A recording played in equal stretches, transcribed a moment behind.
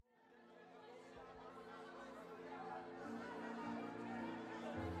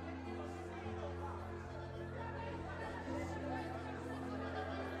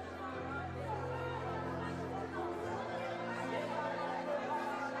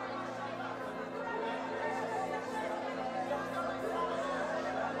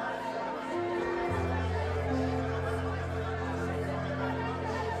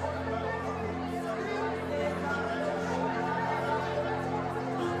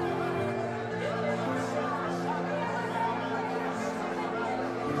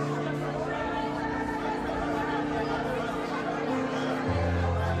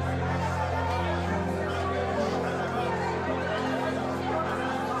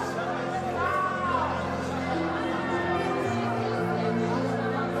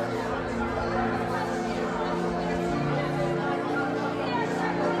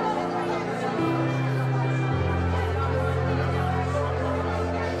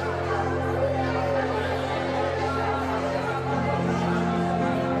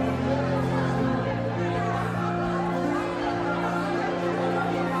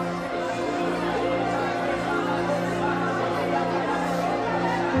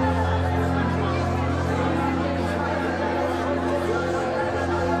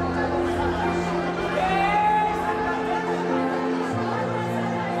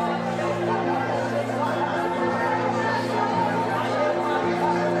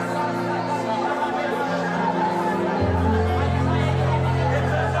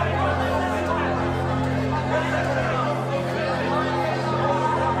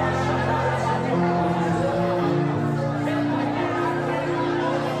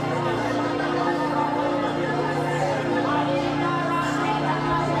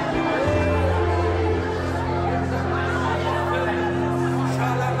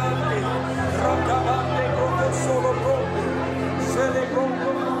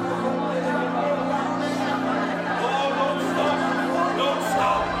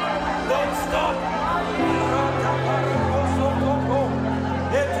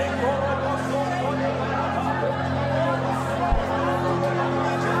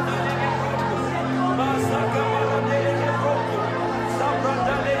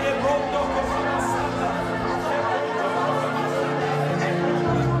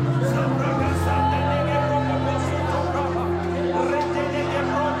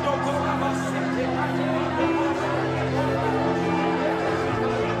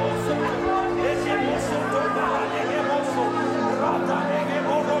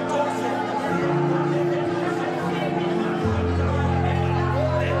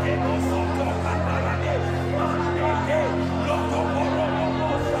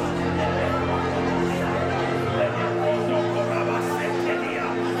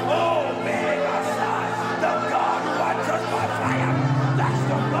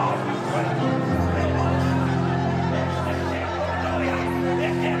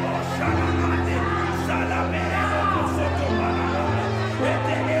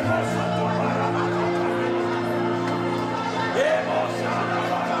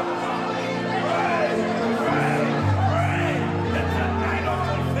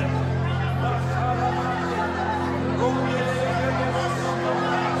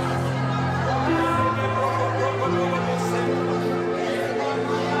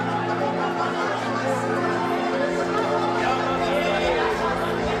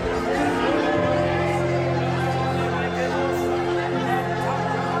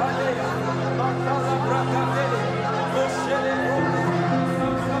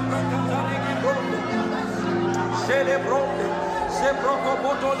Celebronde,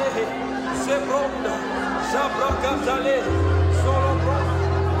 Zebrocobotole, Zebronda, Zabracatale, Solobronda.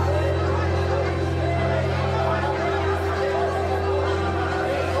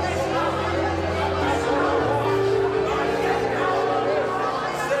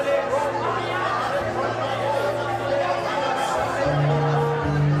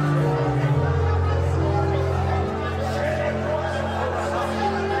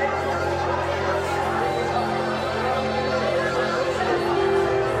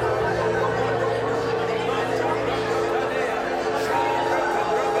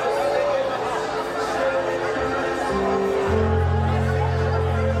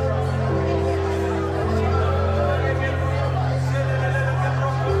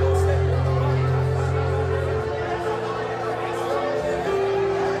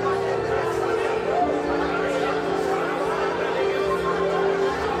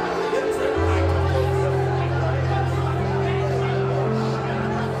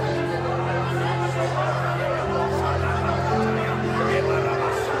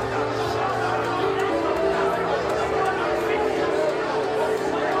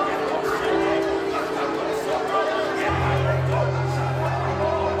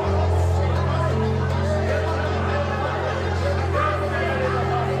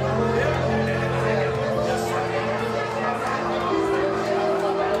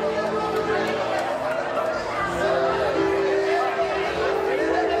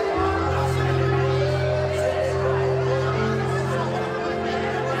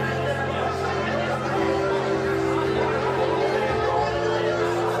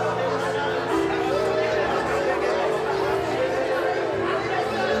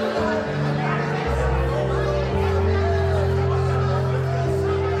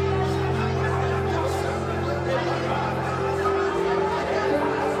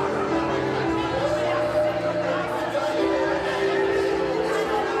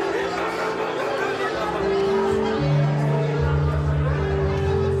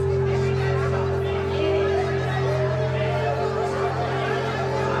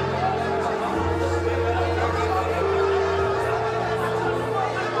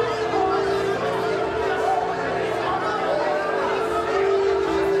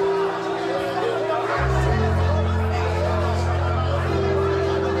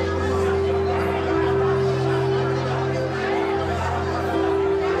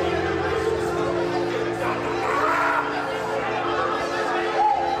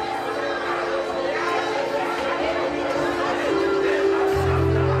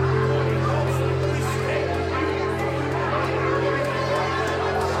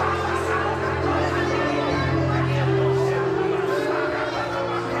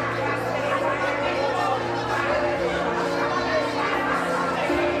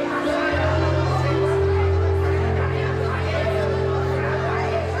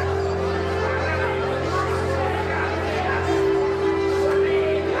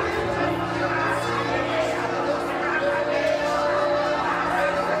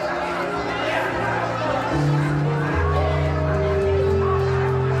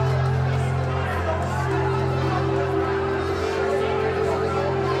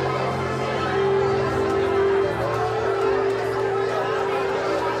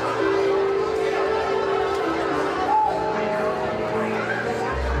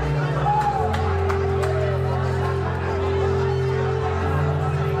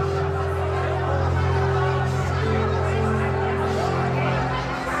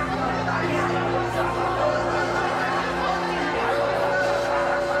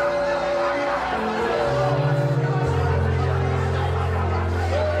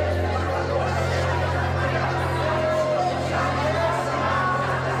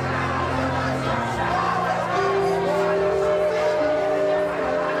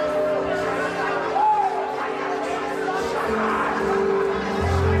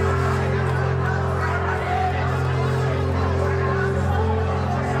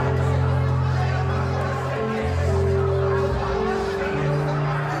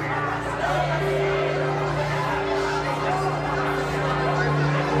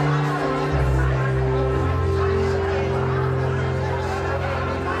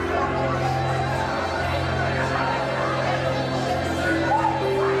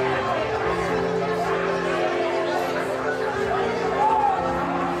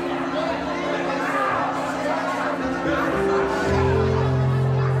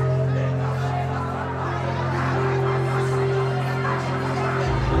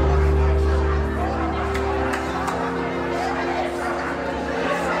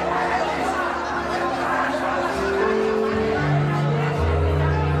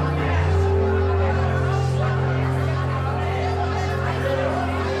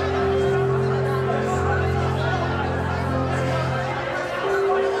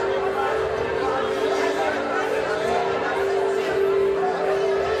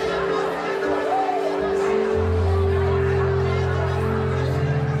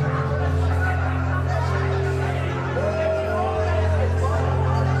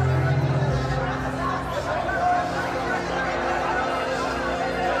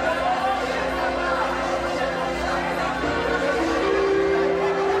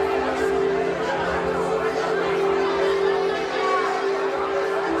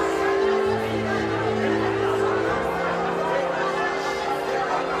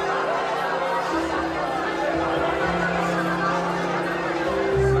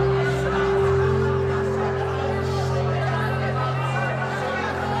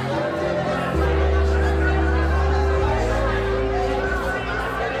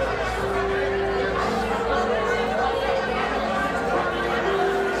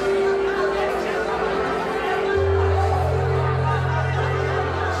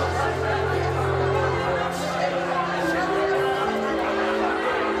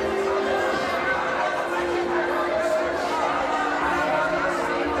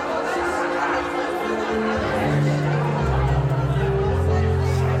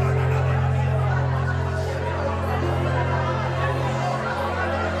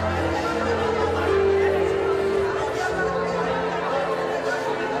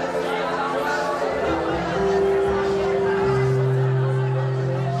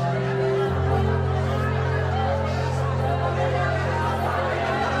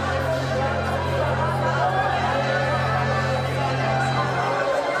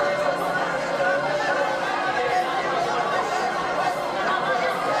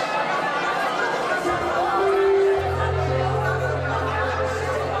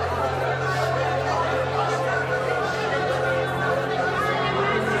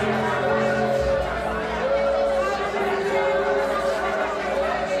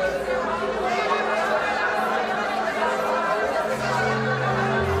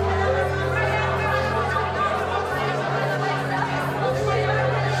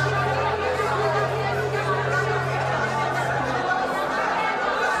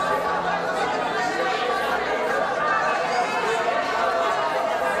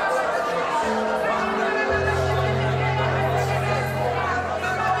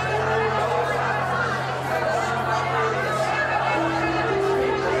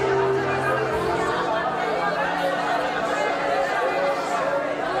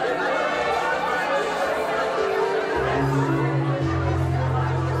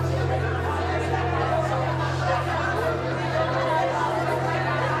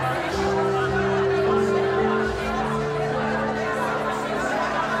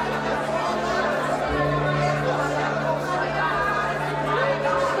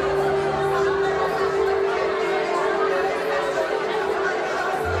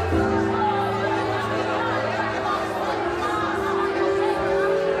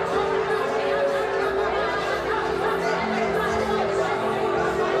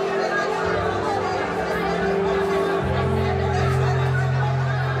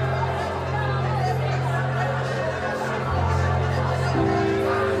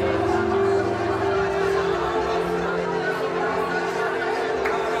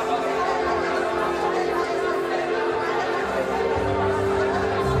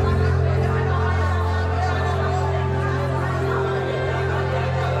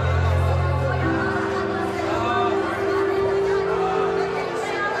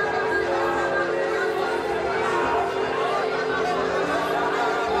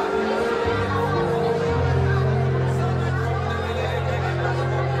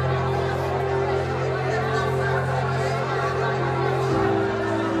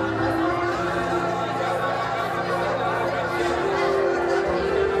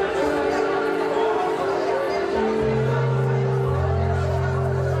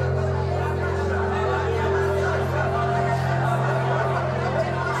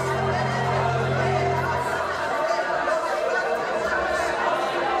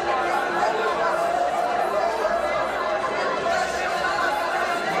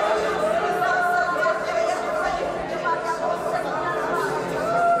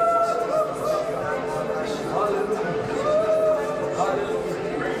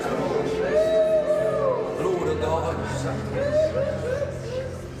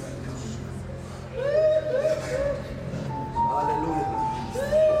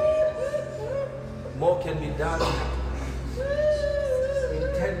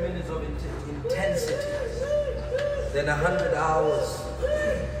 than 100 hours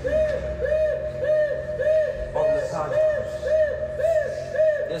of lethargy.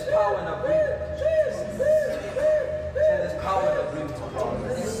 There's power in agreement. There's power in agreement.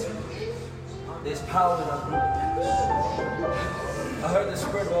 There's power in agreement. I heard the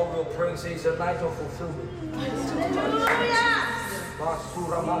Spirit while we were praying say it's a night of fulfillment. I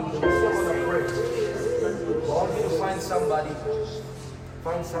want you to find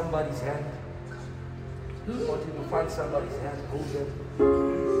somebody's hand. I want you to find somebody's hand, hold them.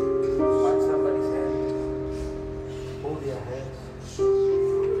 Find somebody's hand, hold their hands.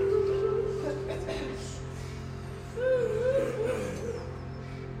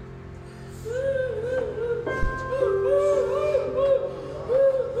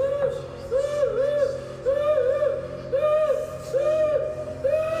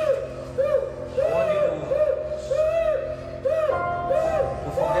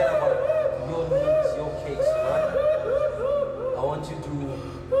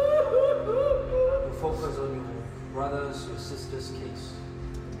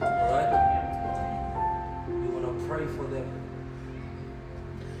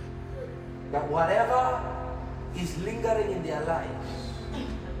 That whatever is lingering in their lives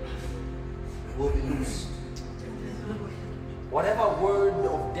will be loosed. Whatever word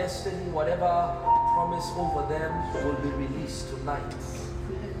of destiny, whatever promise over them will be released tonight.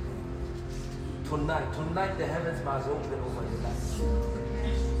 Tonight the heavens must open over your life.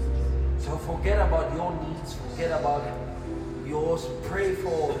 So forget about your needs, forget about yours. Pray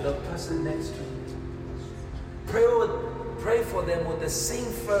for the person next to you. Pray for them with the same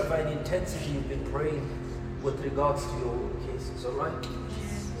fervor and intensity you've been praying with regards to your own cases, all right?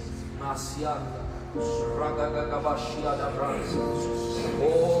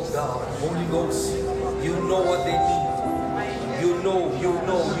 Oh God, Holy Ghost, you know what they need. You know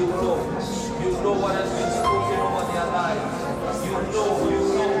what has been spoken over their lives. You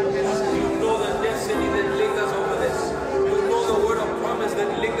know the destiny that lingers over this. You know the word of promise that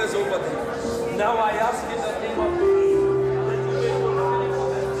lingers over them. Now I ask in the name of Jesus.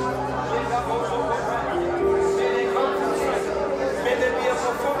 May there be a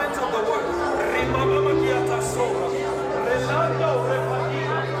performance of the word.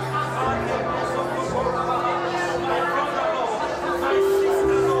 My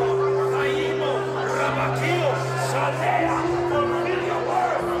sister, Lord, fulfill your word.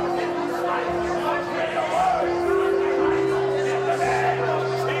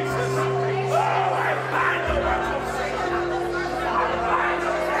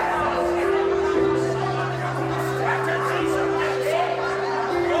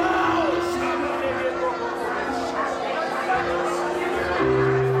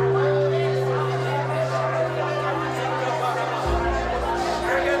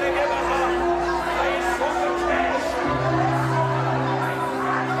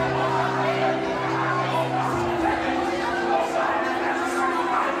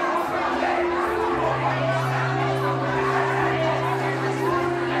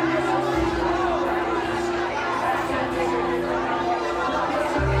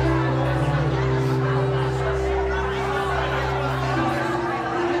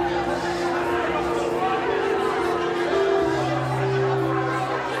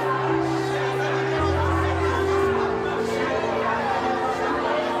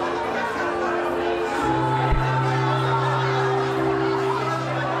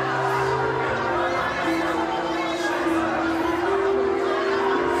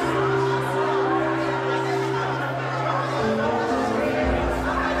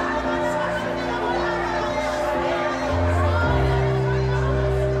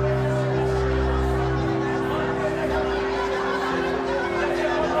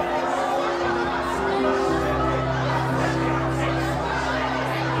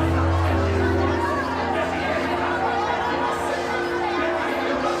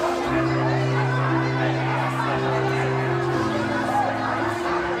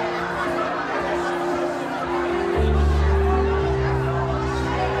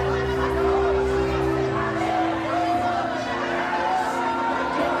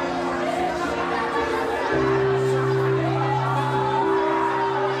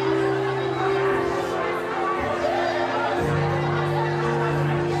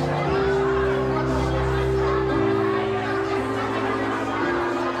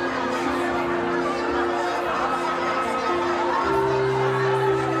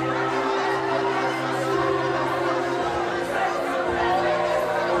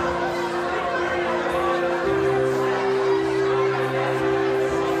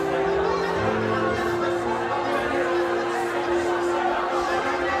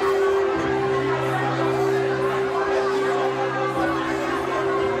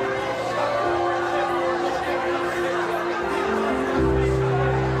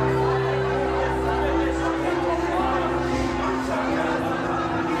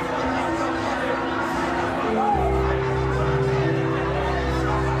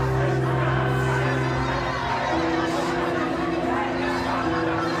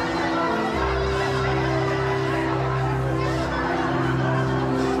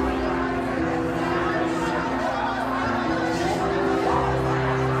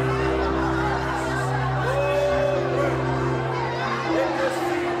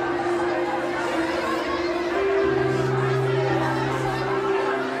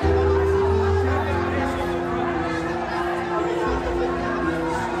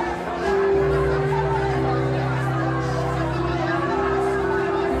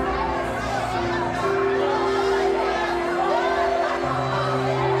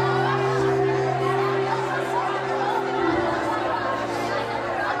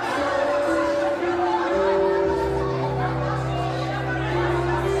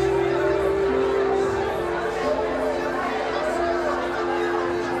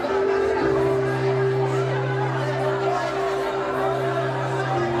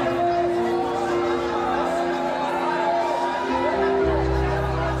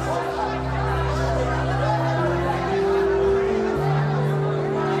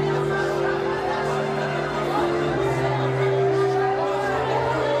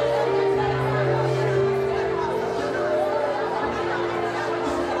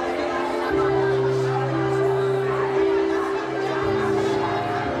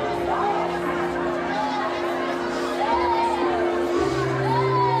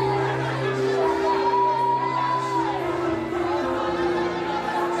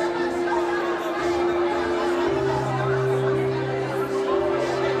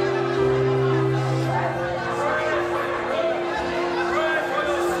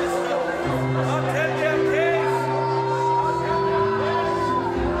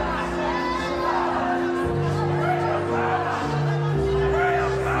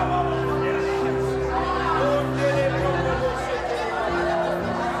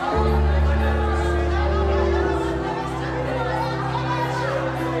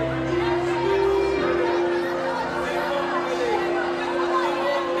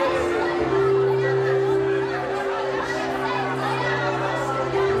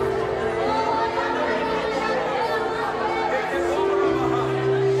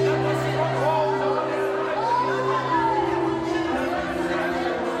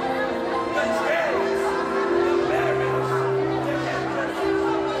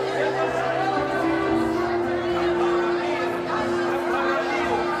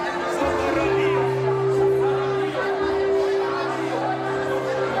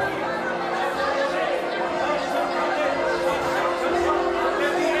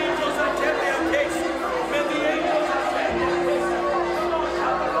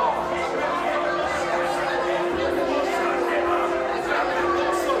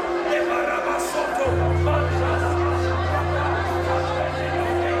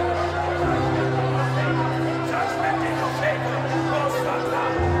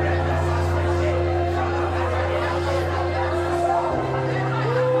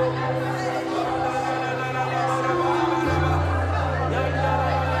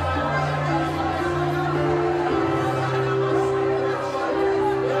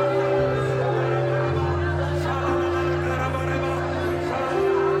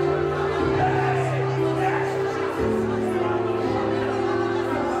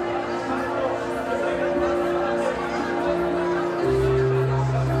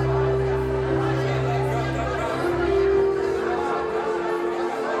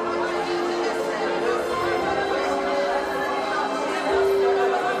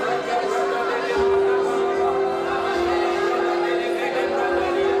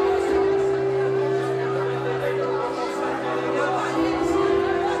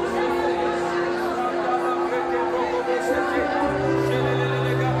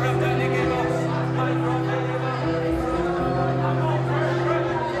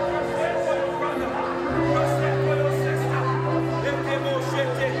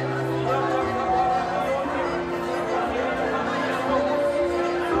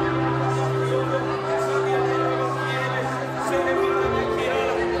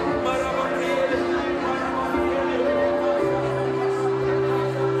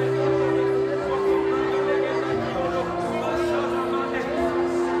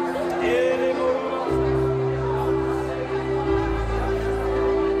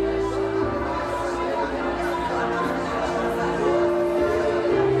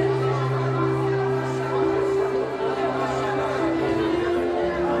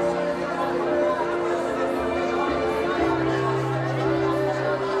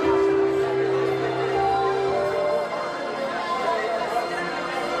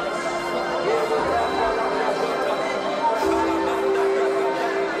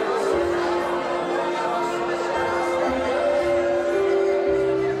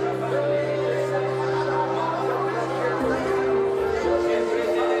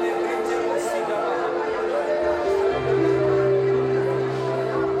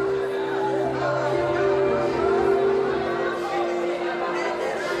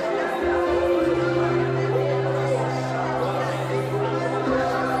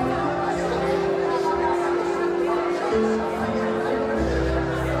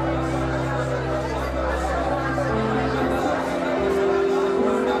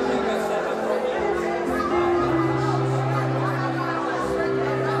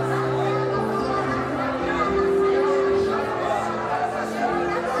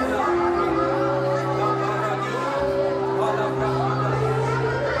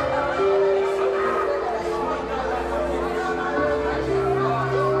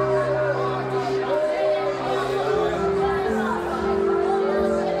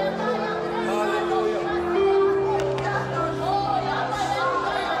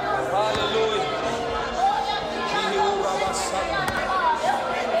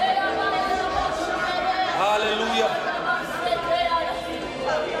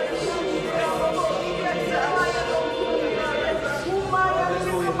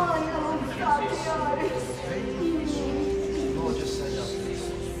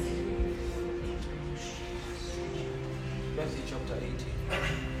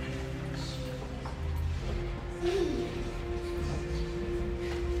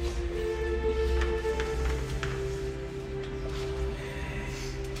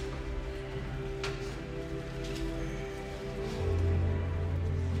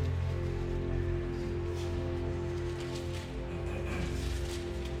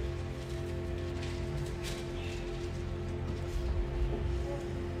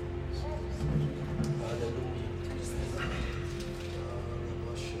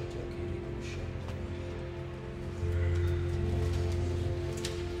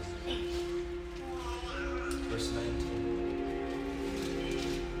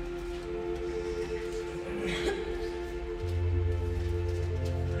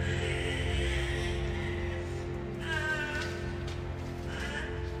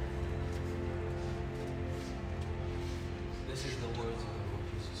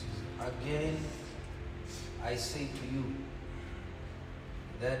 Again, I say to you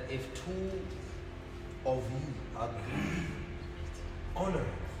that if two of you agree on earth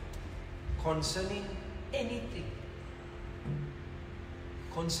concerning anything,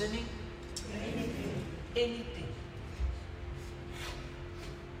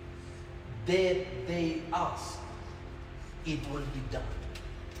 that they ask, it will be done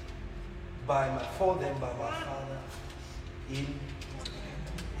for them by my Father in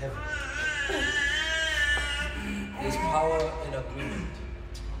heaven. There's power in agreement.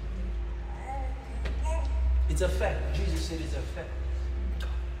 It's a fact. Jesus said it's a fact.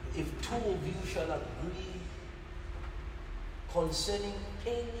 If two of you shall agree concerning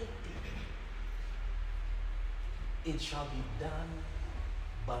anything, it shall be done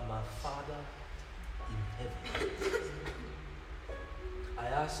by my Father in heaven. I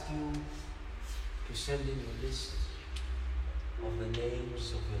ask you to send in your list of the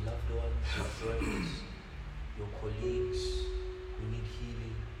names of your loved ones, your friends, your colleagues who need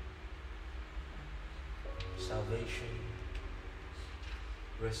healing, salvation,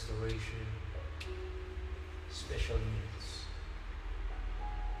 restoration, special needs.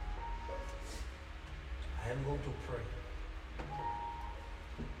 I am going to pray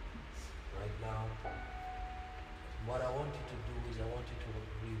right now. What I want you to do is I want you to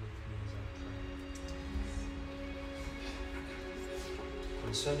agree with me as I pray.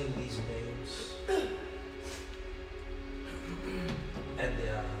 Concerning these names and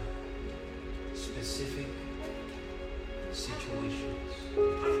their specific situations.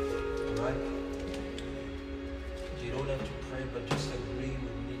 Alright? You don't have to pray, but just agree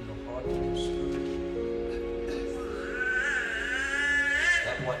with me in your heart and your spirit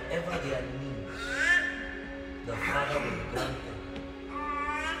that whatever their needs, the Father will grant them.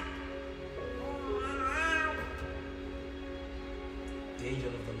 The angel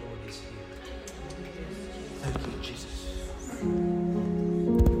of the Lord is here. Thank you, Jesus.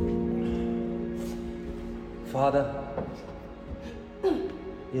 Father,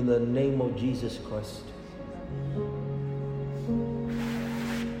 in the name of Jesus Christ,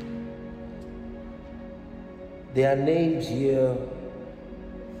 there are names here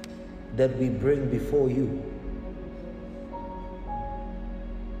that we bring before you.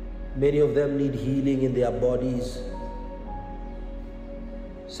 Many of them need healing in their bodies.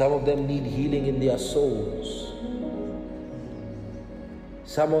 Some of them need healing in their souls.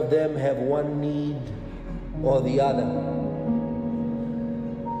 Some of them have one need or the other.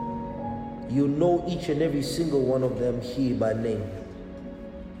 You know each and every single one of them here by name.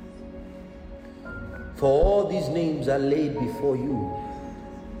 For all these names are laid before you.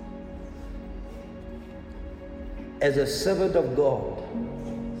 As a servant of God,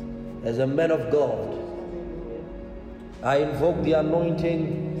 as a man of God, I invoke the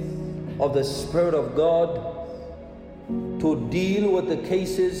anointing of the Spirit of God to deal with the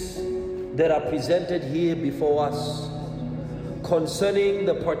cases that are presented here before us concerning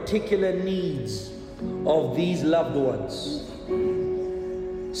the particular needs of these loved ones.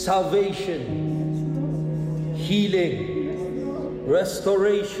 Salvation, healing,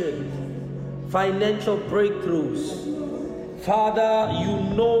 restoration, financial breakthroughs. Father, you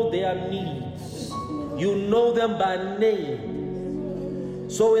know their needs. You know them by name.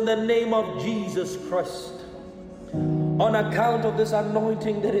 So in the name of Jesus Christ, on account of this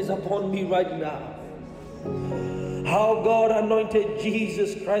anointing that is upon me right now, how God anointed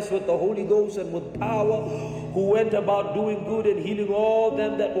Jesus Christ with the Holy Ghost and with power, who went about doing good and healing all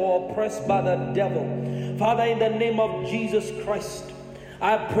them that were oppressed by the devil. Father, in the name of Jesus Christ,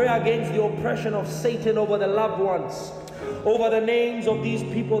 I pray against the oppression of Satan over the loved ones, over the names of these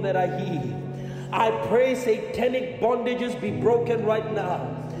people that are here. I pray satanic bondages be broken right now.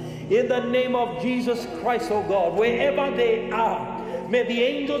 In the name of Jesus Christ, oh God, wherever they are, may the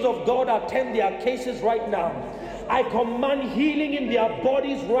angels of God attend their cases right now. I command healing in their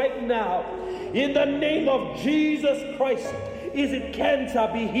bodies right now. In the name of Jesus Christ, is it cancer,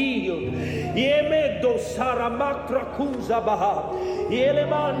 be healed. It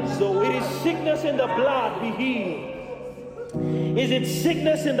is sickness in the blood, be healed. Is it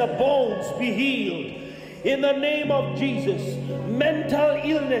sickness in the bones, be healed. In the name of Jesus, mental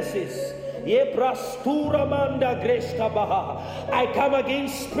illnesses, I come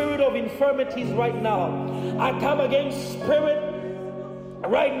against spirit of infirmities right now. I come against spirit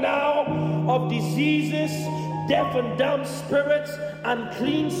right now of diseases, deaf and dumb spirits,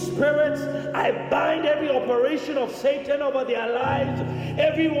 unclean spirits. I bind every operation of Satan over their lives.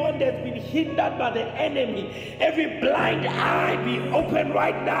 Everyone that's been hindered by the enemy, every blind eye be open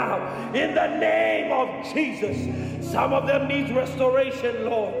right now in the name of Jesus. Some of them need restoration,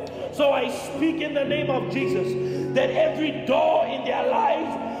 Lord. So I speak in the name of Jesus that every door in their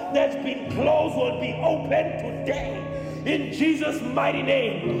lives that's been closed will be opened today. In Jesus' mighty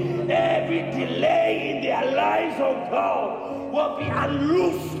name, every delay in their lives, oh God, will be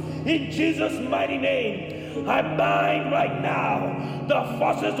unloosed in Jesus' mighty name. I bind right now the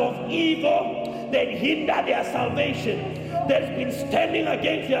forces of evil that hinder their salvation, that's been standing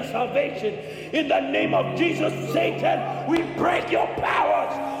against their salvation. In the name of Jesus, Satan, we break your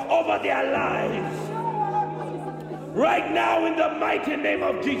powers over their lives. Right now, in the mighty name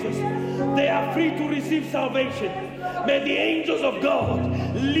of Jesus, they are free to receive salvation. May the angels of God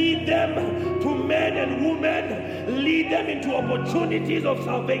lead them to men and women, lead them into opportunities of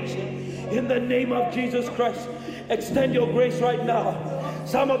salvation. In the name of Jesus Christ, extend your grace right now.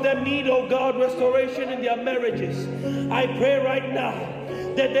 Some of them need, oh God, restoration in their marriages. I pray right now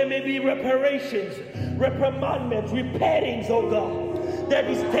that there may be reparations, reprimandments, repairings, oh God, that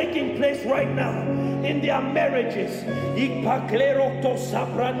is taking place right now in their marriages.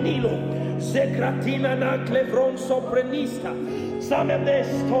 Some of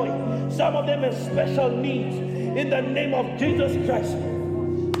them some of them have special needs. In the name of Jesus Christ,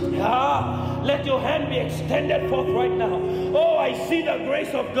 let your hand be extended forth right now. Oh, I see the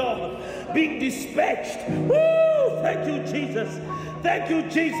grace of God being dispatched. Woo! Thank you, Jesus. Thank you,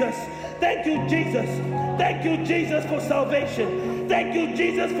 Jesus. Thank you, Jesus. Thank you, Jesus, for salvation. Thank you,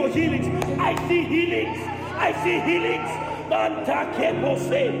 Jesus, for healings. I see healings. I see healings.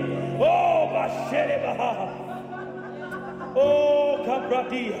 Oh, Basherebaha. Oh,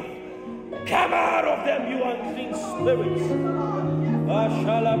 Kabradia. Come out of them, you unclean spirits.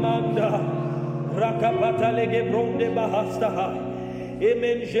 Ashalamanda. Rakapata legebronde bahastaha.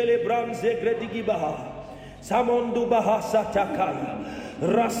 Emenjele branze gredigibaha. Samondu bahasa takaya.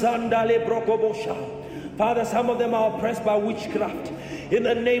 Rasanda le brokobosha. Father, some of them are oppressed by witchcraft. In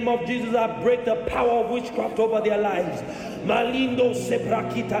the name of Jesus, I break the power of witchcraft over their lives. Malindo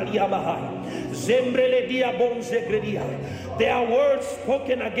seprakita liamahai. Zembrele dia bonze gredia. There are words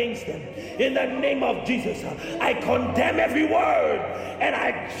spoken against them. In the name of Jesus, I condemn every word and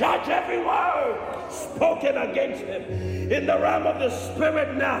I judge every word spoken against them. In the realm of the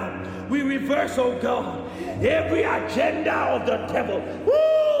Spirit now, we reverse, oh God, every agenda of the devil.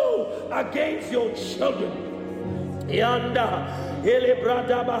 Woo! Against your children. Yanda,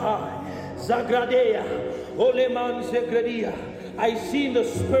 Elebrada Bahai, Zagradea, Oleman Zegredia. I see in the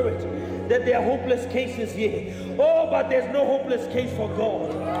Spirit that there are hopeless cases here. Oh, but there's no hopeless case for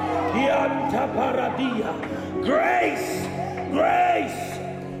God. Yanta Paradia. Grace, grace.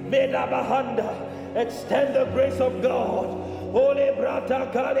 Medabahanda. Extend the grace of God. Ole brata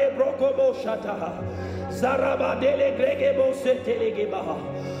kale brokobo shata. Zaraba dele gregebo setelegebaha.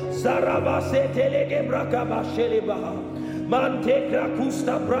 Zaraba setelege brakaba shelebaha. Mantekra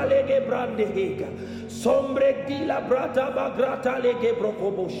kusta bralege brandehega. Sombre dila brata bagrata lege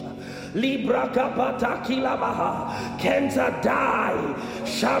brokobosha. Libra kapata kilabaha. Kenza die.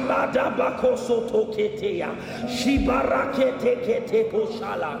 Shamada bakoso toketea. Shibarakete kete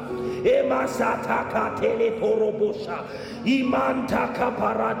poshala. Emasata katele porobosha. Imanta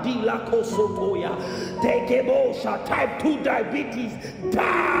kaparadila kosotoya. Tekebosha. Type 2 diabetes.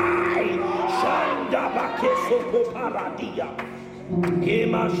 Die. Shanda bakeso paradia.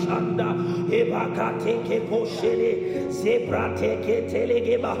 Ema shanda ebaka teke poshele zebra teke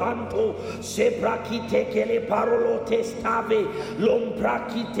telege bahanto zebra kiteke le parolo testave lompra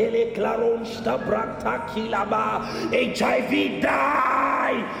kitele claron stabrakta kilaba HIV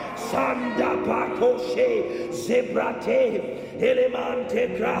die sanda pakoshe zebrate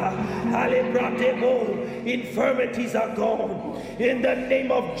elemante gra alebrate mo infirmities are gone in the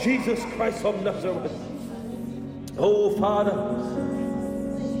name of Jesus Christ of Nazareth. Oh, Father,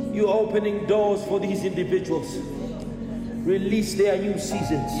 you're opening doors for these individuals. Release their new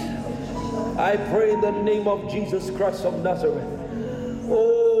seasons. I pray in the name of Jesus Christ of Nazareth.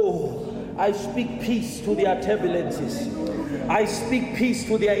 Oh, I speak peace to their turbulences. I speak peace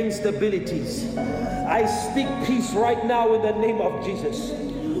to their instabilities. I speak peace right now in the name of Jesus.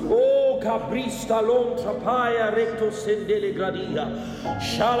 Oh, Cabrista lon trapaya recto sendele gradia.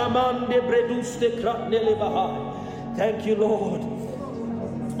 Shalamande breduste kratnele bahai. Thank you, Lord.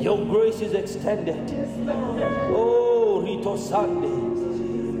 Your grace is extended. Oh, Rito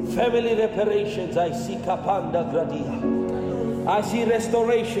Sunday. Family reparations, I see Kapanda Gradia. I see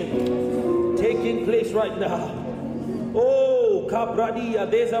restoration taking place right now. Oh,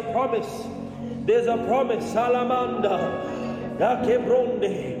 Cabradia, there's a promise. There's a promise. Salamanda,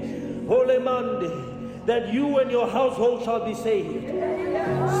 Dakebronde, Holemande, that you and your household shall be saved.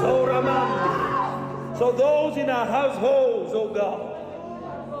 So Ramande. So those in our households, oh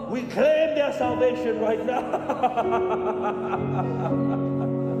God, We claim their salvation right now.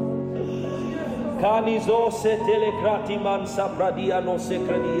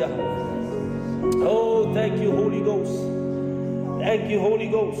 Oh, thank you, Holy Ghost. Thank you, Holy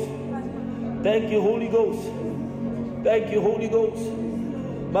Ghost. Thank you, Holy Ghost. Thank you, Holy Ghost.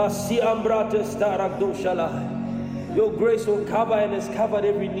 Your grace will cover and has covered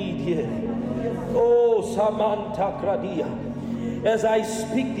every need here. Oh, Samantha Kradia. As I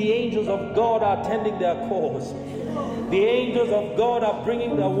speak, the angels of God are tending their cause. The angels of God are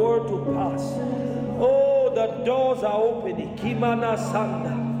bringing the word to pass. Oh, the doors are opening. Kimana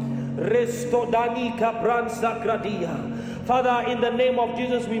Sanda. Restodani Kapransa Kradia. Father, in the name of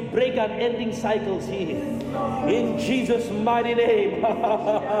Jesus, we break unending cycles here. In Jesus' mighty name.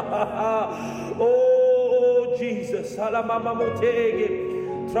 Oh, Jesus.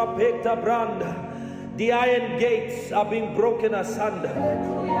 Trapekta Branda. The iron gates are being broken asunder.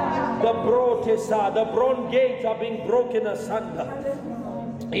 The bronze gates are being broken asunder.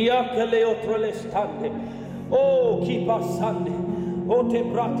 Oh, keep us Sunday.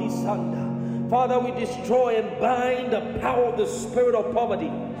 Otebrati Sanda. Father, we destroy and bind the power of the spirit of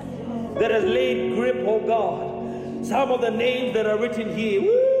poverty that has laid grip, oh God. Some of the names that are written here.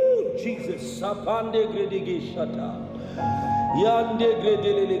 Woo, Jesus. Sapande Gredege Shata. Yande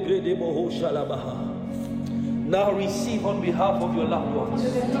Gredele Grede Boho Shalabaha. Now receive on behalf of your loved ones.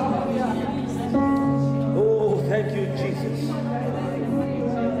 Oh, thank you, Jesus.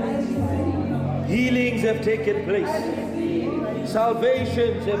 Healings have taken place.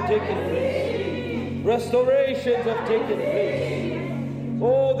 Salvations have taken place. Restorations have taken place.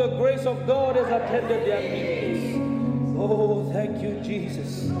 Oh, the grace of God has attended their needs. Oh, thank you,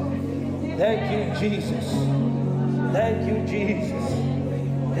 Jesus. Thank you, Jesus. Thank you, Jesus.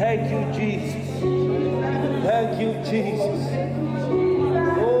 Thank you, Jesus. Thank you, Jesus.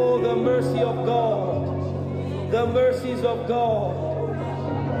 Oh, the mercy of God. The mercies of God.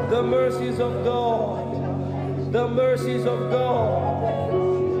 The mercies of God. The mercies of God.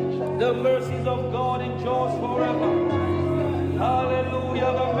 The mercies of God endures forever.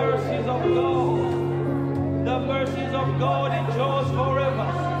 Hallelujah. The mercies of God. The mercies of God endures forever.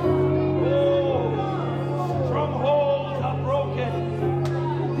 Oh, strongholds are broken.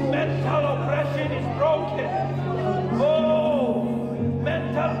 Mental oppression is broken. Oh,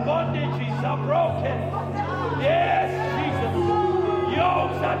 mental bondages are broken. Yes, Jesus.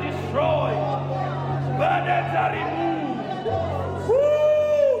 Yokes are destroyed. Burdens are removed.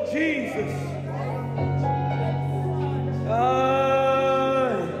 Woo, Jesus.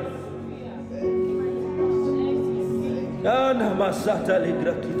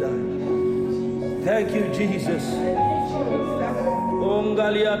 Thank you, Jesus.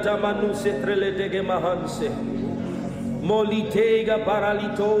 Ongaliata manuse treletege mahanse. Molitega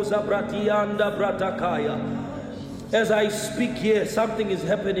paralitosa bratianda bratakaya. As I speak here, something is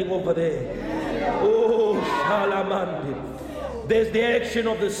happening over there. Oh, Shalamande. There's the action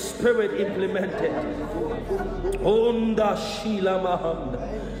of the Spirit implemented. Onda Shila Mahanda.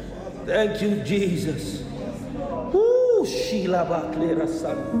 Thank you, Jesus. Oh, Shila Baklera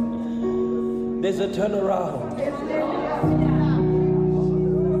San. There's a turnaround.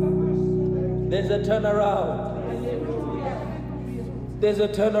 There's a turnaround. There's a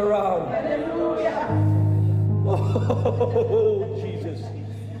turnaround. Oh, Jesus.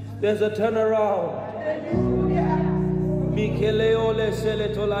 There's a turnaround. Mikeleole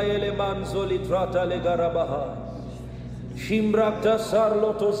seletolayele manzoli trata le garabaha. Shimbrakta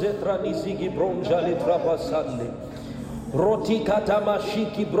sarloto zetra nisigi bronja le trapasande. Roti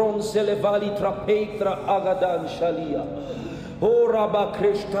katamashiki bronze le vali trapetra agadan shalia. Oh, Rabba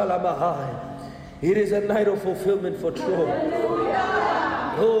Krishna Lamahai. It is a night of fulfillment for Troy.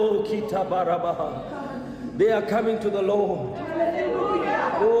 Oh, Kitabarabaha. They are coming to the Lord.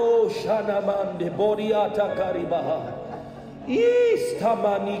 Oh, Shanamande Bodiata Karibaha.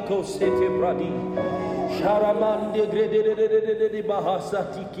 Istamaniko Sete Pradi. Sharamande Grede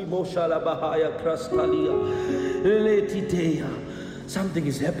Bahasatiki Moshala Bahaya Krastalia. Letitea. Something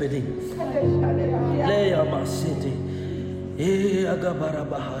is happening. Leia Masete. Agabara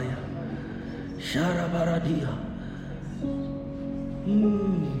Bahaya. Sharabaradia.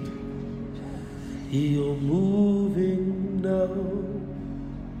 You're moving now.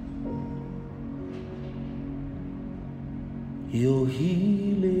 You're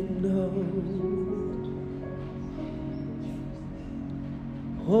healing now.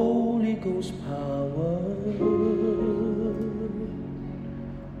 Holy Ghost power.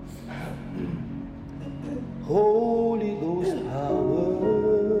 Holy Ghost power.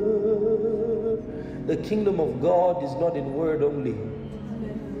 The kingdom of God is not in word only.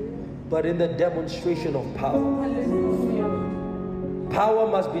 but in the demonstration of power. Power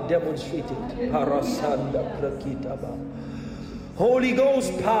must be demonstrated. Parasanda prakitaba. Holy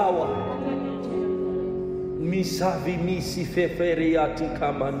Ghost power. Misavi misi feferiati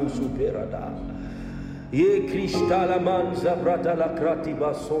kamanusu perada. Ye kristala manza brata la krati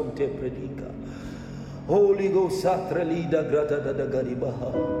basonte predika. Holy Ghost satra lida grata da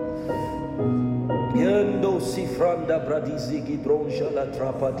garibaha. Yendo sifranda bradizigi dronja la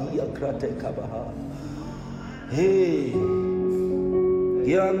trapadia krate kabaha. Hey,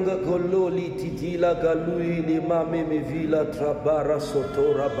 yanga kololi titila galui limame me vila trabara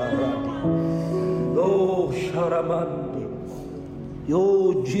sotora baradi. Oh sharamandi.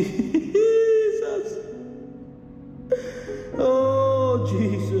 Oh Jesus. Oh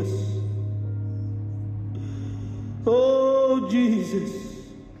Jesus. Oh Jesus.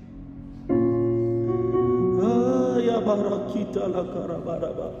 Barakita la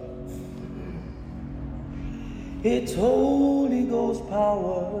karabaraba. It's Holy Ghost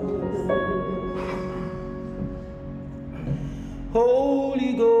power.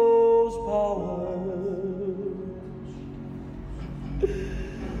 Holy Ghost power.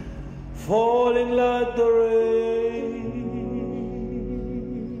 Falling like the rain.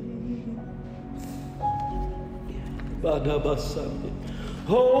 Badabasande.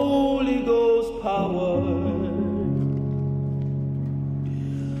 Holy Ghost power.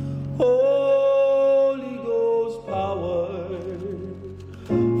 Holy Ghost power,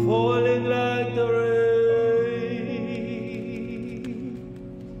 falling like the rain.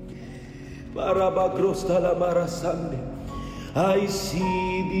 Barabakrosta la marasande. I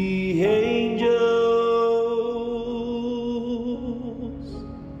see the angels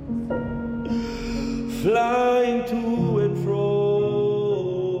flying to and fro.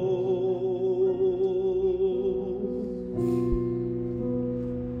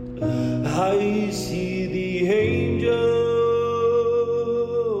 I see the angels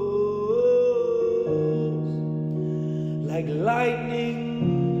like lightning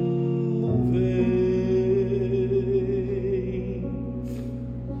moving.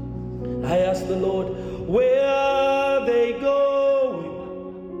 I asked the Lord, where are they going?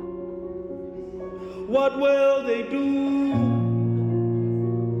 What will they do?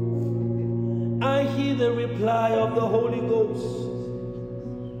 I hear the reply of the Holy Ghost.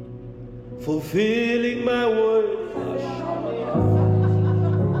 Fulfilling my word.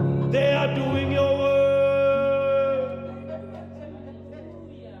 They are doing your word.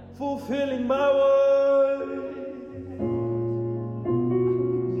 Fulfilling my word.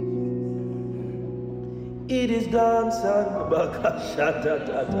 It is done, son.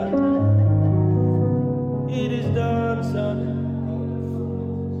 It is done, son.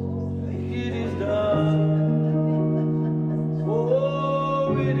 It is done.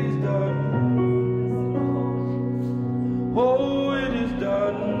 Oh, it is done. Oh, it is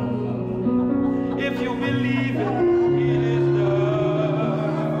done. If you believe it, it is done.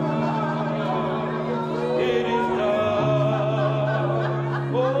 It is done.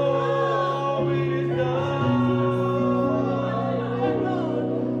 Oh, it is done.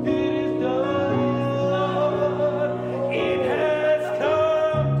 It is done. It has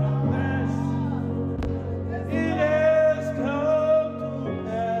come to pass. It has come to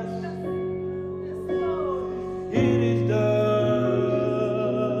pass. It is done.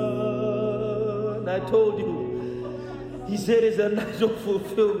 I told you, he said it's a night of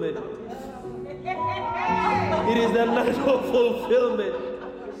fulfillment. It is the night of fulfillment.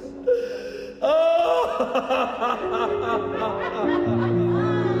 Oh,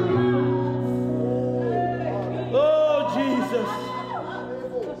 oh Jesus.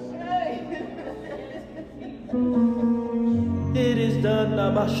 It is done,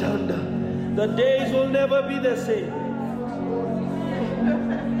 Namashanda. The days will never be the same.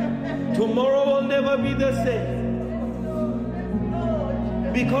 Tomorrow will never be the same.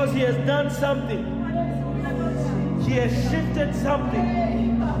 Because he has done something. He has shifted something.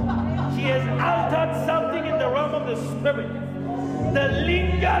 He has altered something in the realm of the spirit. The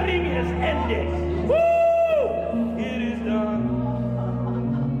lingering has ended. Woo! It is done.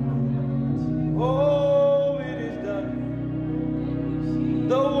 Oh, it is done.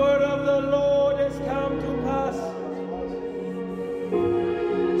 The word of the Lord has come to pass.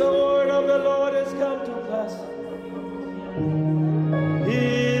 The word of the Lord has come to pass.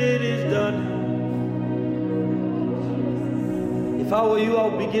 It is done. If I were you, I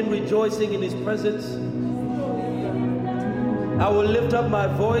would begin rejoicing in his presence. I will lift up my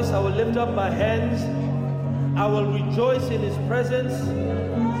voice. I will lift up my hands. I will rejoice in his presence.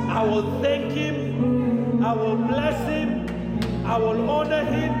 I will thank him. I will bless him. I will honor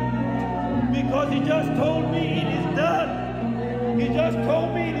him. Because He just told me it is done. He just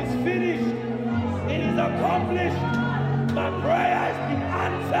told me it is finished. It is accomplished. My prayer has been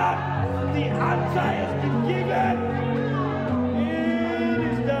answered. The answer has been given. It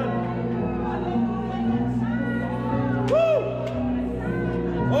is done. Woo!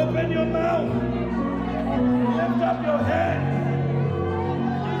 Open your mouth. Lift up your hands.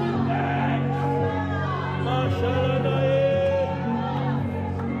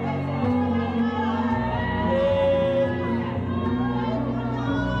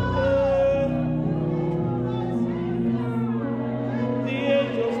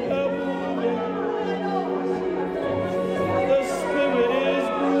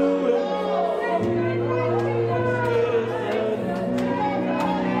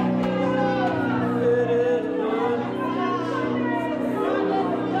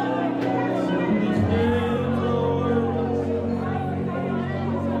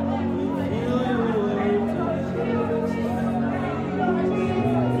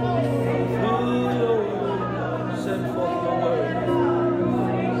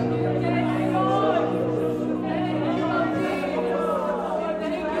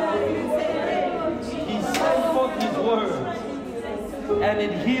 And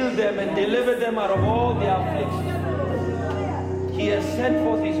it healed them and delivered them out of all their afflictions. He has sent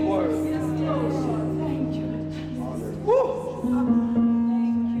forth His word. Woo!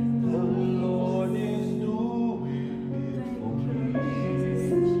 The Lord is doing it for me.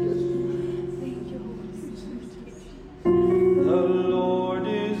 The Lord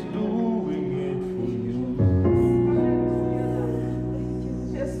is doing it for you.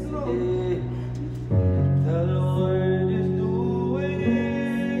 Yes, Lord. The Lord is doing it.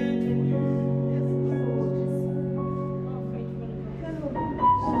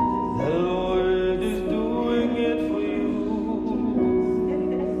 The Lord is doing it for you.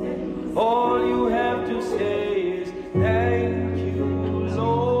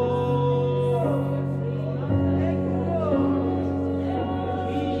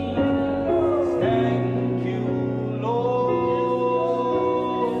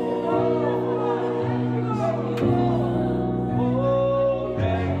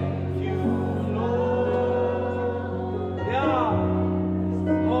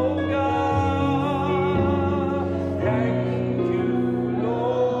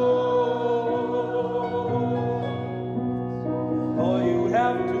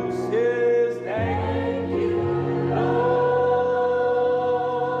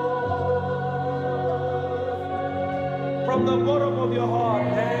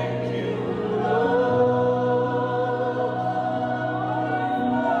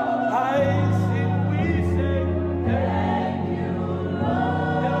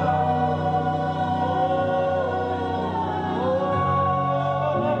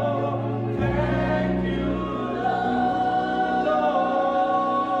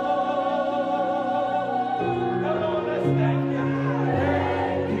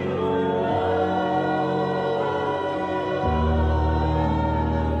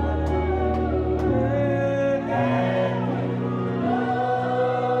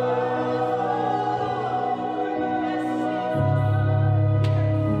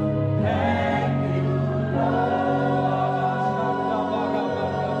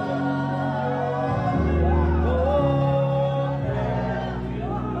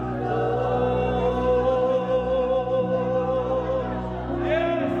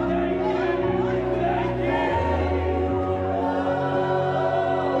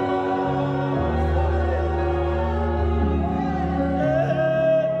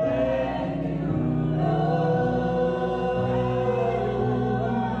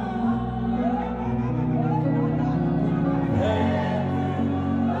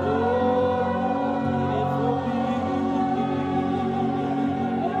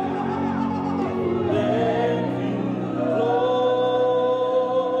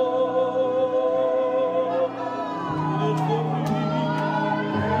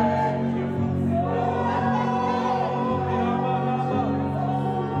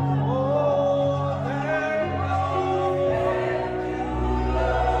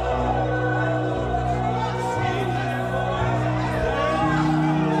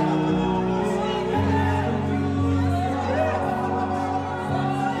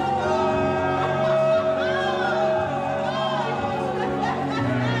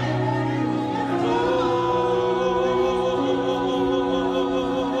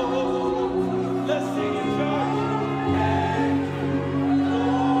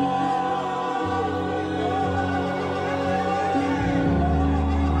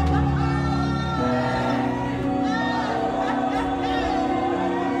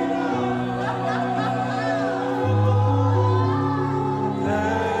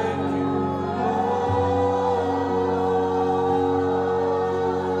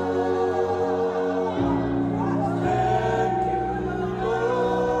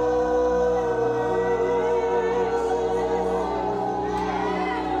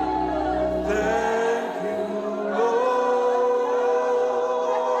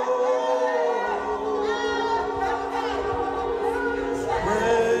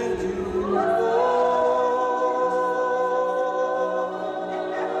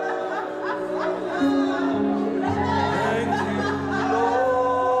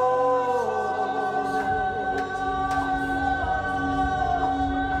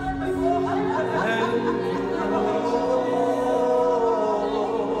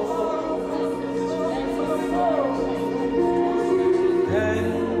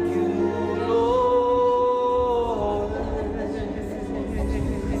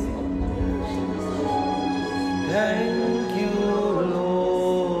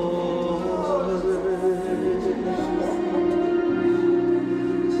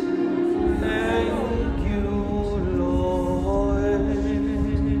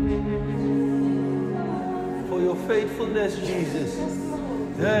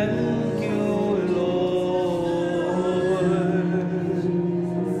 Thank you, Lord,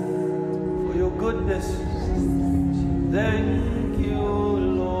 for your goodness. Thank you,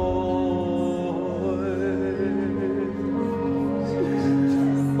 Lord.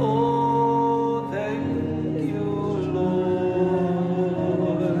 Oh, thank you, Lord.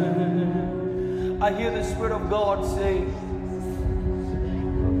 I hear the Spirit of God say,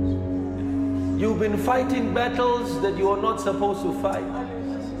 you've been fighting battles that you are not supposed to fight.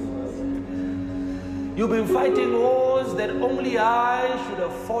 You've been fighting wars that only I should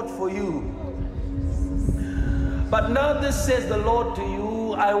have fought for you. But now this says the Lord to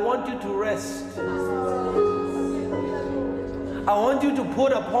you, I want you to rest. I want you to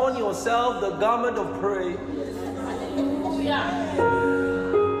put upon yourself the garment of praise.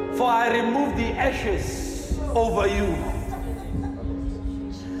 For I remove the ashes over you.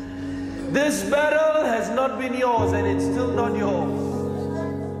 This battle has not been yours, and it's still not yours.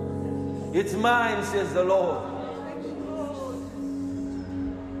 It's mine, says the Lord.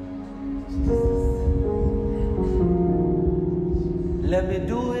 Let me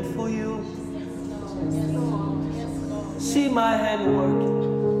do it for you. See my hand working.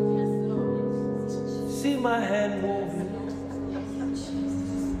 See my hand moving.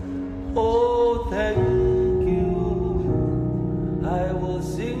 Oh, thank you. I will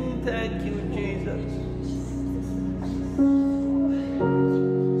sing thank you, Jesus.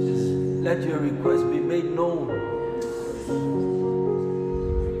 Just let your request be made known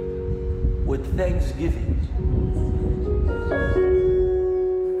with thanksgiving.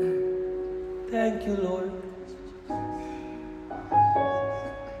 Thank you, Lord.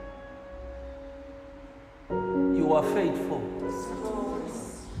 You are faithful.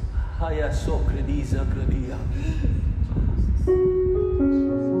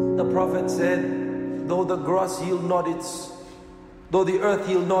 The prophet said, though the grass yield not its, though the earth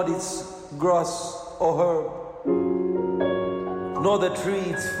yield not its grass or herb, nor the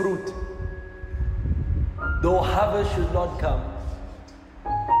tree its fruit, though harvest should not come,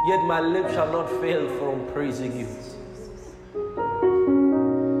 yet my lips shall not fail from praising you.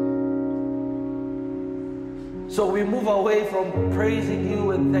 So we move away from praising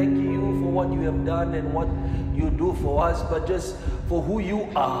you and thanking you for what you have done and what you do for us, but just for who you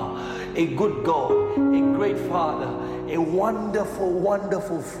are, a good God, a great Father, a wonderful,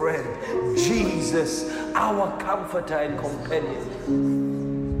 wonderful friend, Jesus, our comforter and companion.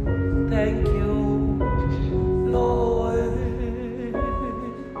 Thank you, Lord.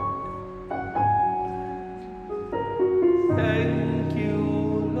 Thank you,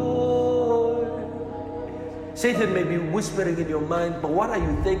 Lord. Satan may be whispering in your mind, but what are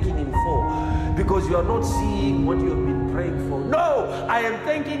you thanking him for? Because you are not seeing what you have been praying for. No, I am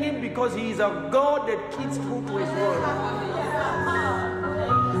thanking him because he is a God that keeps true to his word.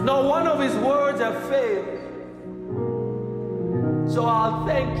 Not one of his words have failed. So I'll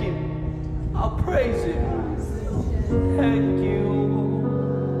thank him. I'll praise him. Thank you,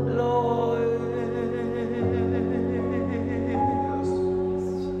 Lord.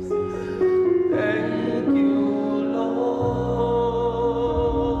 Thank you, Lord.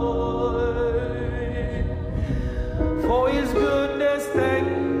 For his goodness, thank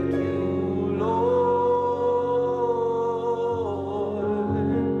you, Lord.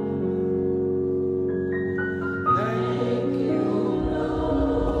 Thank you,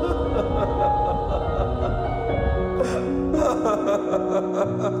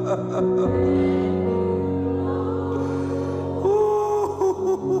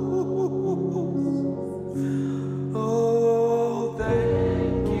 oh,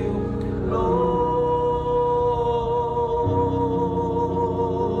 thank you, Lord.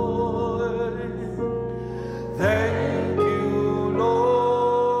 Thank you, Lord.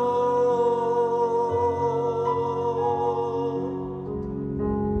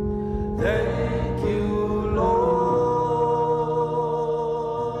 Thank you, Lord.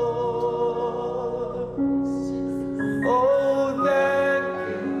 Oh, thank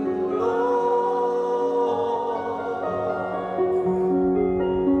you, Lord.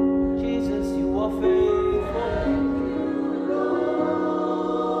 Jesus, you are faithful.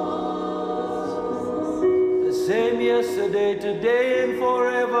 The same yesterday, today, and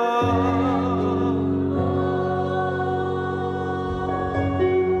forever.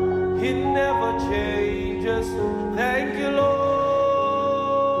 He never changes. Thank you, Lord.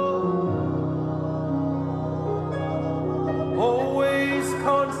 Always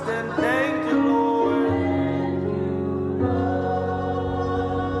constant. Thank you, Lord.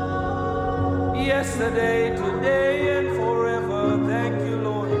 Yesterday, today, and forever. Thank you, Lord.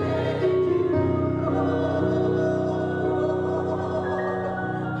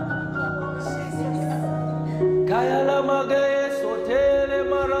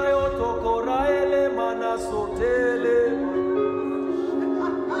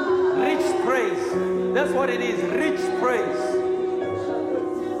 Rich praise. That's what it is. Rich praise.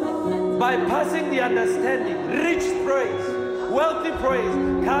 Bypassing the understanding. Rich praise. Wealthy praise.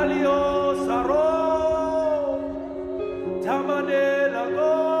 Kalio Saro. Tamane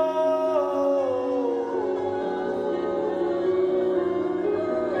Lago.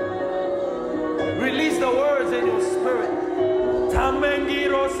 Release the words in your spirit.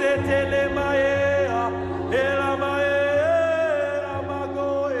 Tamengiro setele maea, ela maea,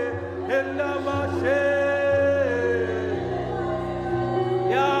 magoe, ela mashe.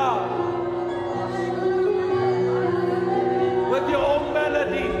 Yeah. With your own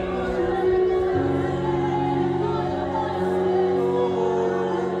melody.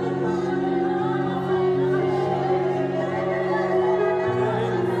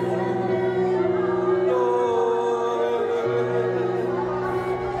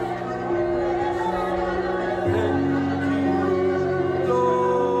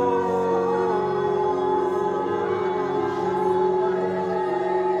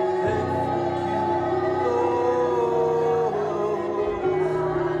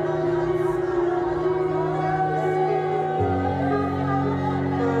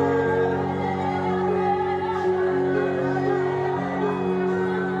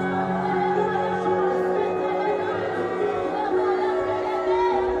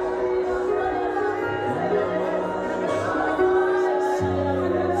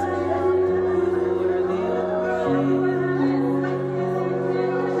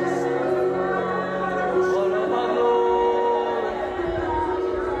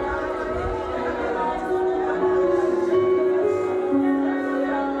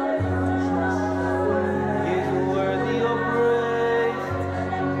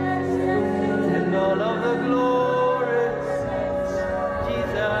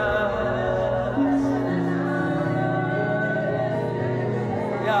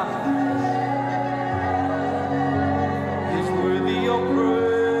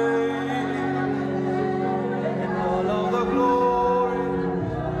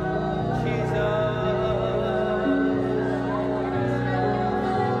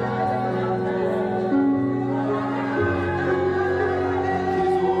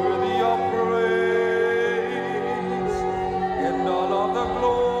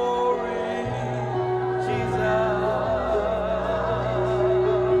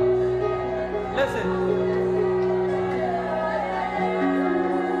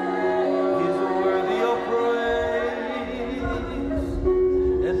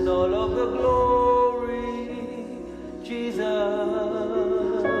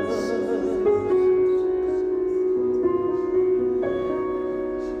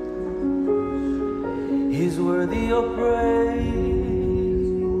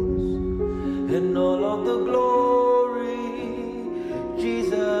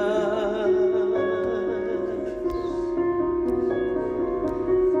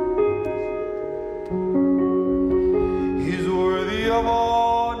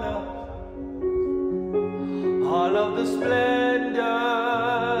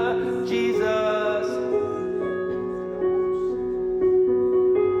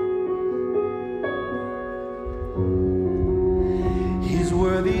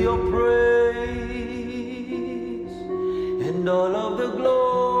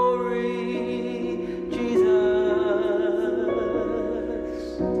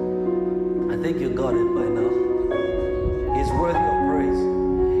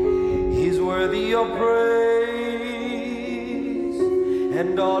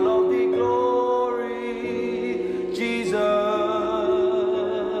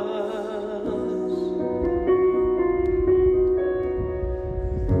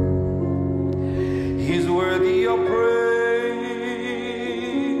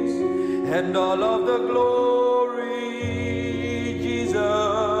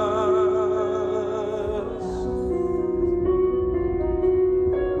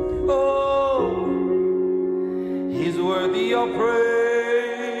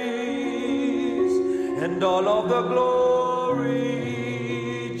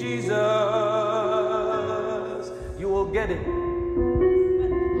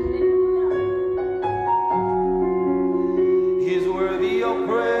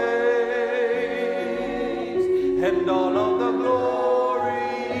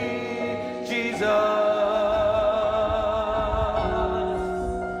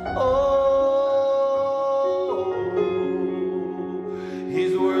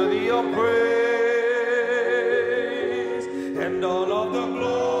 And all of the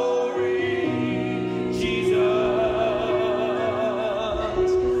glory, Jesus.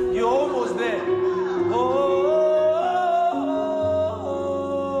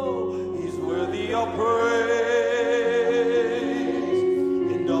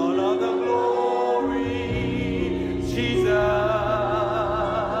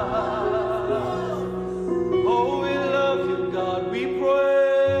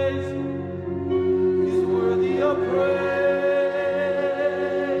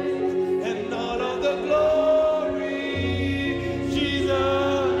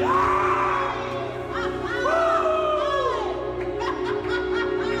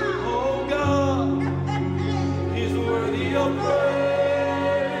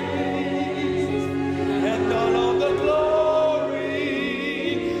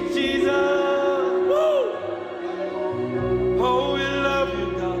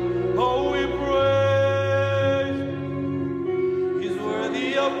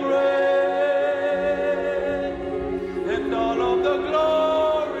 of praise and all of the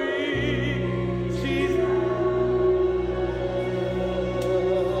glory, Jesus.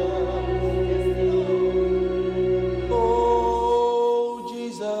 Oh,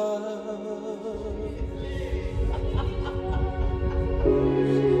 Jesus.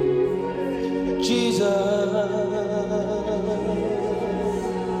 Jesus.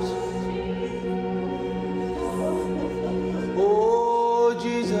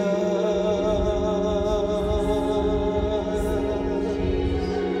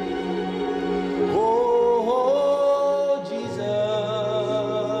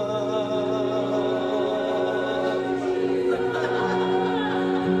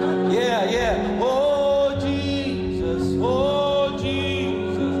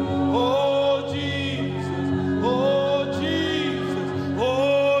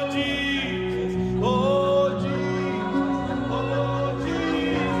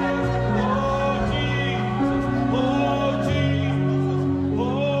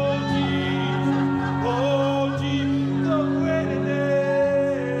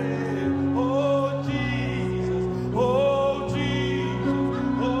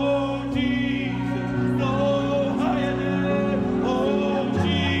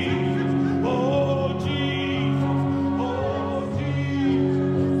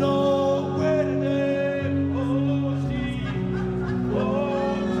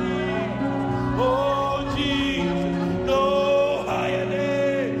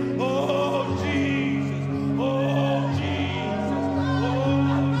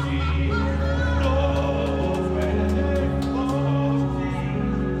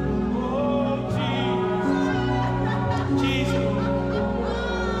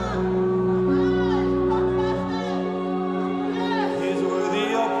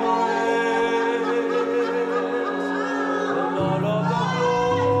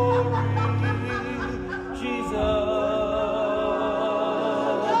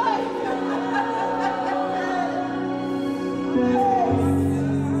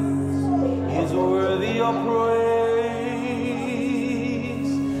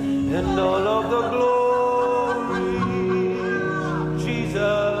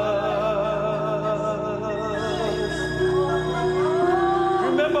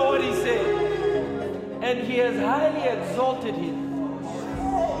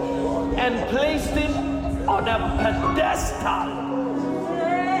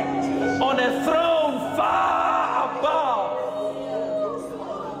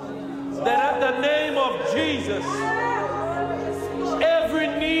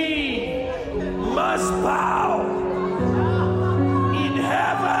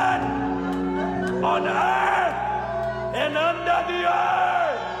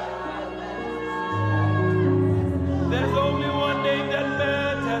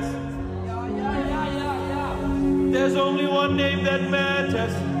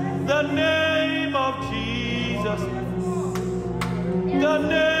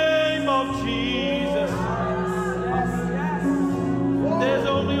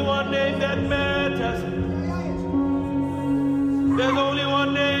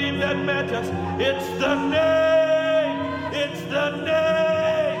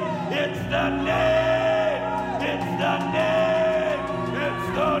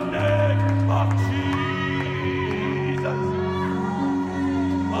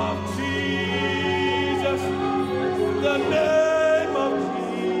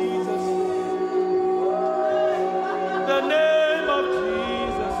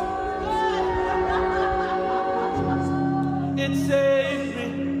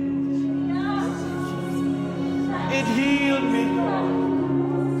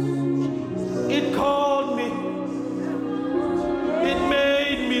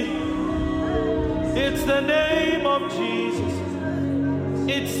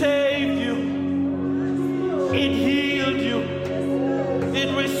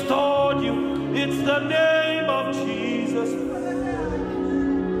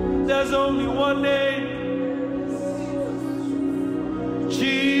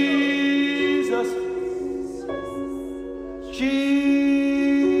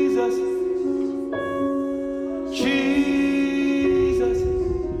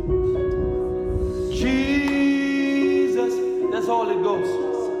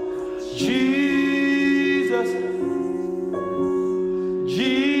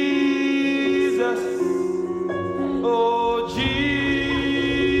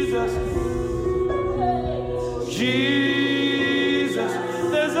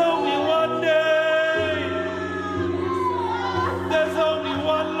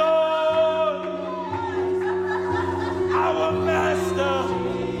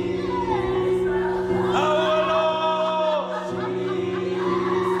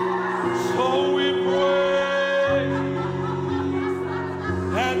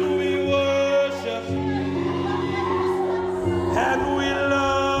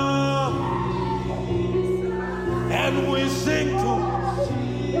 sing to.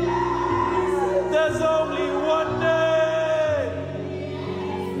 There's only one name.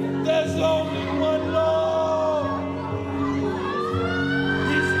 There's only one Lord.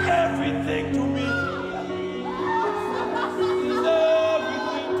 He's everything to me. He's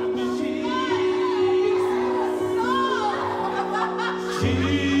everything to me.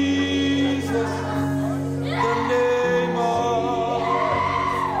 Jesus, the name of,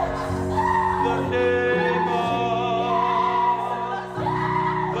 the name of,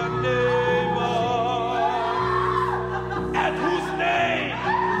 the name of, at whose name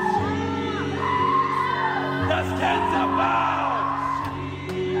does cancer bow,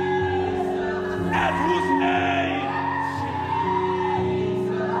 at whose name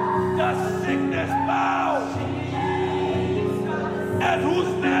does sickness bow, at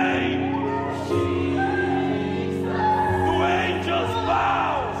whose name do angels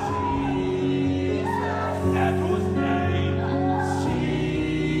bow, at whose name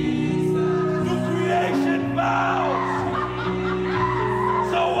do creation bow.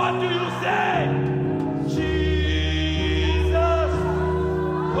 So what do you say? Jesus,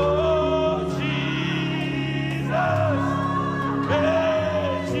 oh Jesus,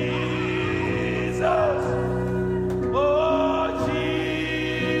 hey Jesus, oh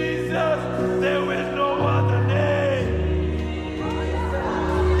Jesus, there is no other name,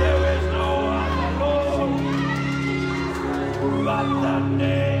 there is no other Lord, but the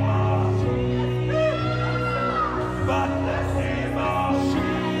name of, but the name of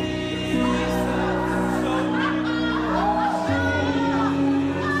Jesus.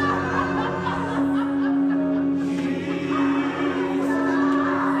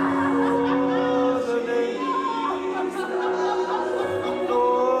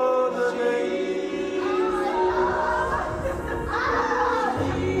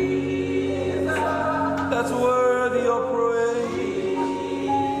 That's worthy of praise,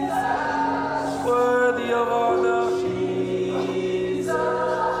 worthy of honor,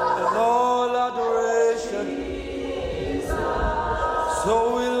 and all adoration. So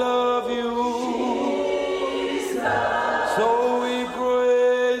we love you, so we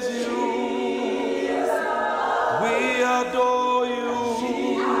praise you, we adore you,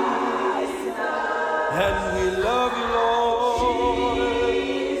 and we love you, Lord.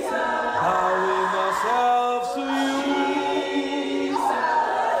 Bowing ourselves to you.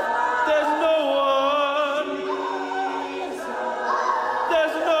 There's no one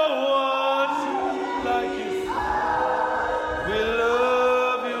like you. We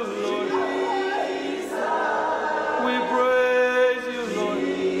love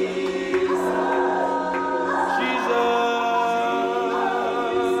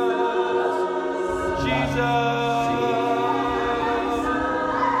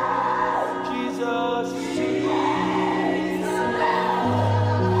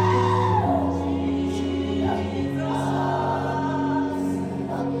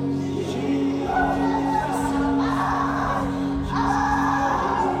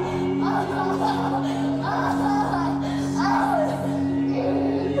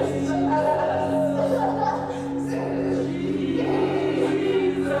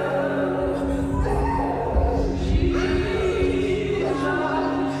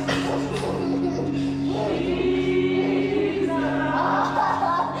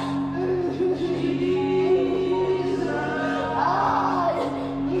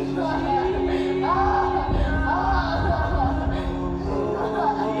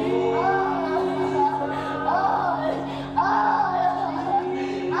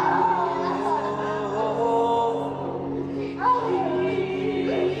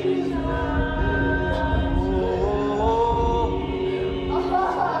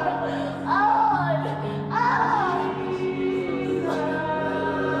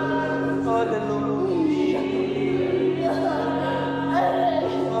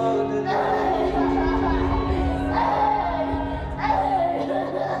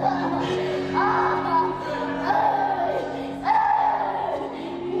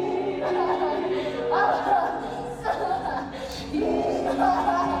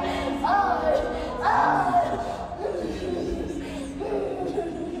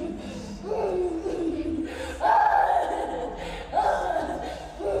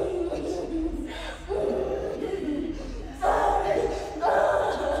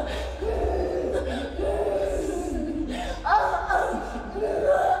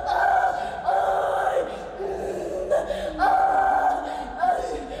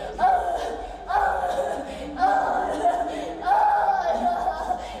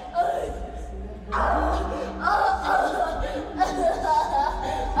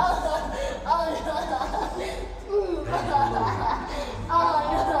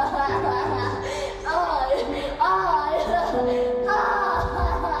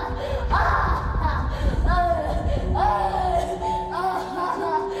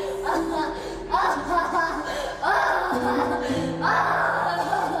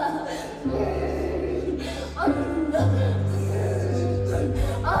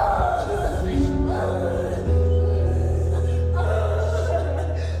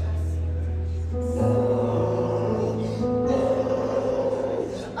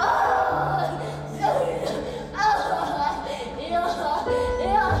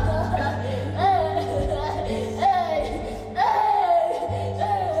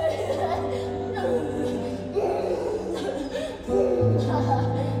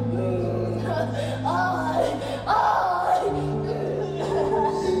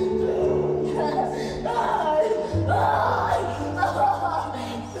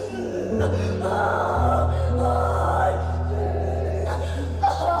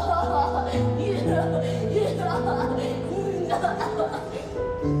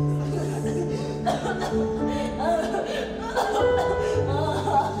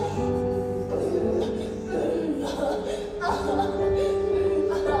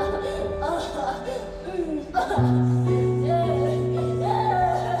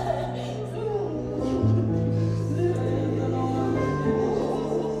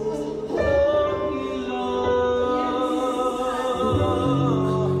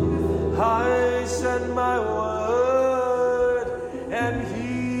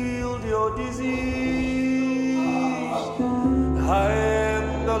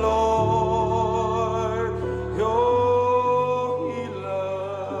the Lord, your healer.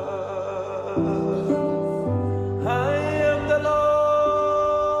 I am the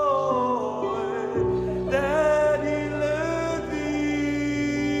Lord that healeth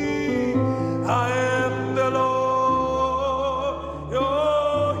thee. I am the Lord,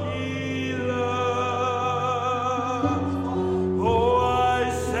 your healer. Oh, I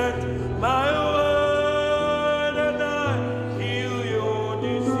sent my word and I heal your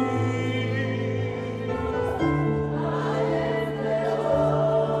disease. I am the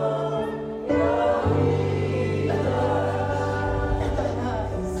Lord, your healer.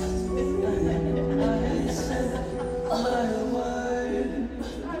 I sent my word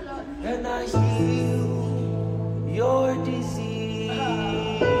and I heal your disease.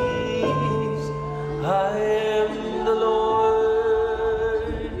 I am the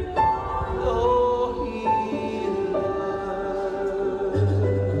Lord, your healer.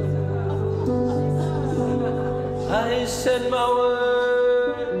 I send my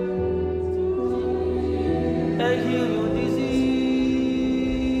word and heal your disease.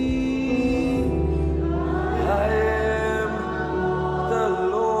 I am the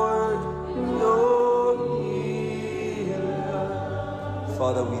Lord, your healer.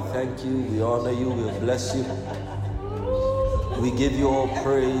 Father, we thank you, we honor you, we bless you. We give you all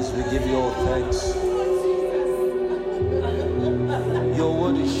praise, we give you all thanks. Your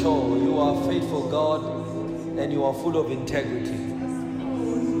word is sure, you are faithful, God, and you are full of integrity.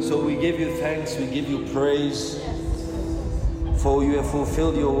 So we give you thanks, we give you praise, for you have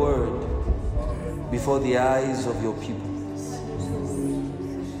fulfilled your word before the eyes of your people.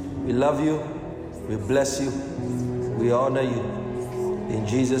 We love you, we bless you, we honor you. In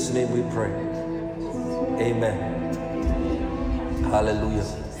Jesus' name we pray. Amen. Hallelujah.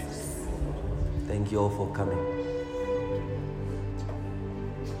 Thank you all for coming.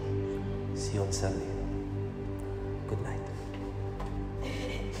 See you on Sunday. Good night.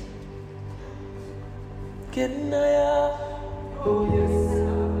 Kenaya,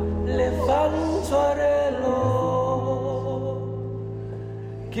 levantarelo.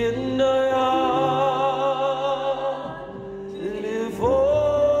 Kenaya.